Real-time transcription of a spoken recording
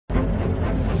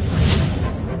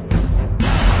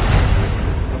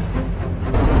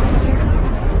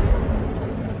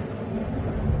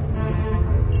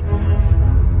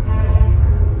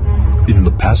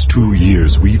2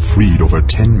 years, we've freed over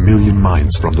 10 million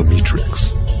minds from the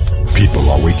MEATRIX. People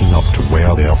are waking up to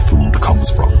where their food comes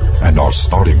from and are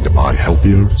starting to buy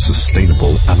healthier,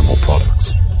 sustainable animal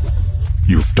products.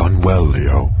 You've done well,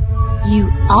 Leo. You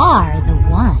are the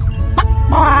one.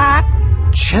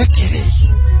 Chickadee.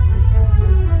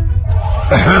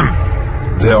 Ahem.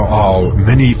 There are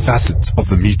many facets of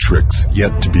the MEATRIX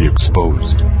yet to be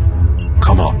exposed.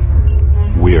 Come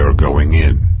on, we're going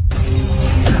in.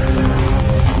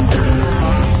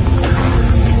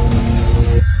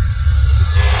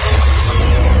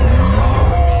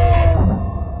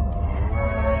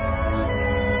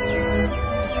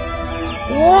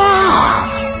 Wow!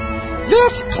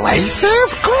 This place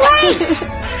is great!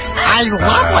 I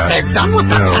love what they've done with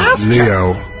the pasture.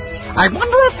 Leo. I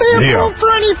wonder if they have room for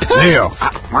any pigs. Leo.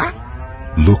 What?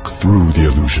 Look through the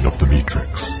illusion of the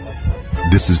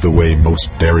MEATRIX. This is the way most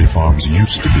dairy farms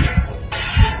used to be.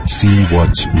 See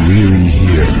what's really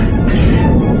here.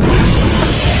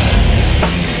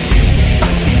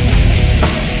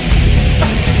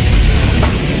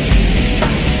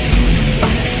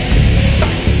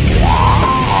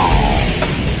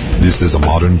 This is a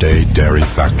modern-day dairy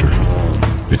factory.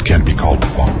 It can be called a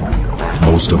farm.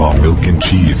 Most of our milk and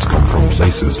cheese come from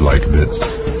places like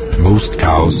this. Most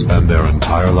cows spend their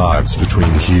entire lives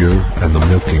between here and the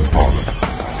milking parlor.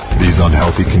 These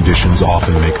unhealthy conditions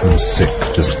often make them sick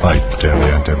despite daily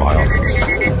antibiotics.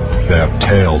 Their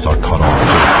tails are cut off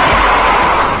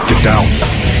too. Get down!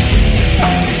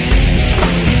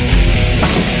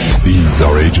 These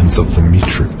are agents of the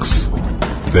MEATRIX.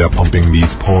 They are pumping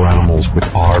these poor animals with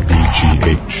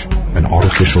RBGH, an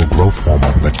artificial growth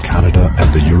hormone that Canada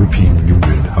and the European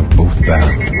Union have both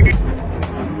banned.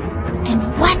 And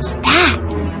what's that?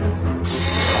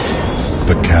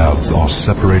 The calves are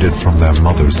separated from their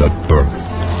mothers at birth.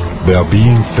 They are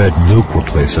being fed milk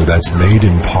replacer that's made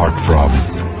in part from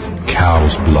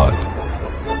cow's blood.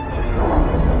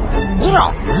 You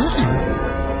don't mean?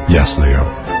 Yes, Leo.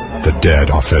 The dead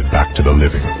are fed back to the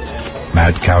living.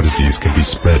 Mad cow disease can be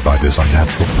spread by this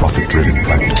unnatural, profit-driven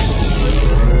practice.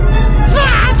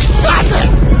 That's it!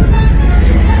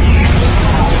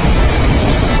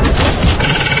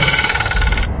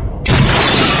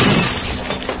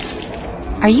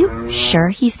 Are you sure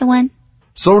he's the one?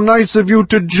 So nice of you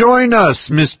to join us,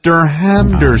 Mr.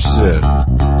 Henderson.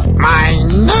 My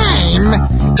name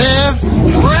is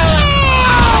Will!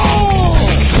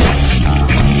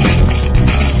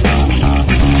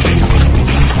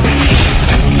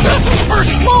 This is for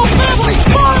small family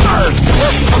farmers!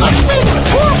 This is for the big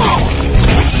hormone!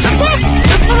 And this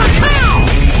is for the cow!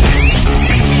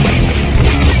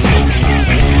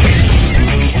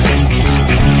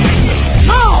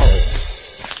 No!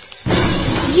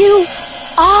 You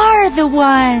are the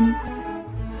one.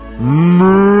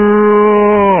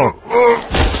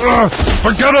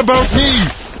 Forget about me!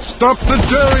 Stop the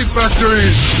dairy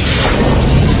factories!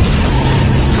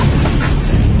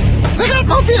 They got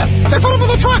Morpheus! They put him in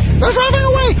the truck! They're driving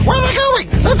away! Where are they going?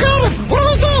 They've got him! What do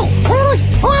we do?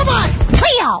 Who am I?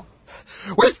 Cleo!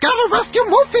 We've got to rescue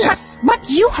Morpheus! But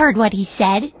you heard what he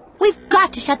said. We've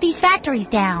got to shut these factories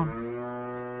down.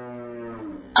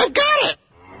 I've got it!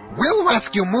 We'll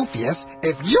rescue Morpheus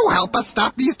if you help us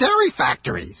stop these dairy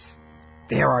factories.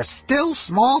 There are still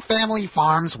small family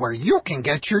farms where you can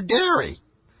get your dairy.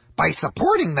 By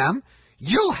supporting them,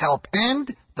 you'll help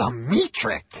end the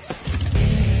MEATRIX.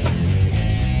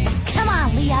 Come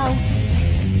on, Leo.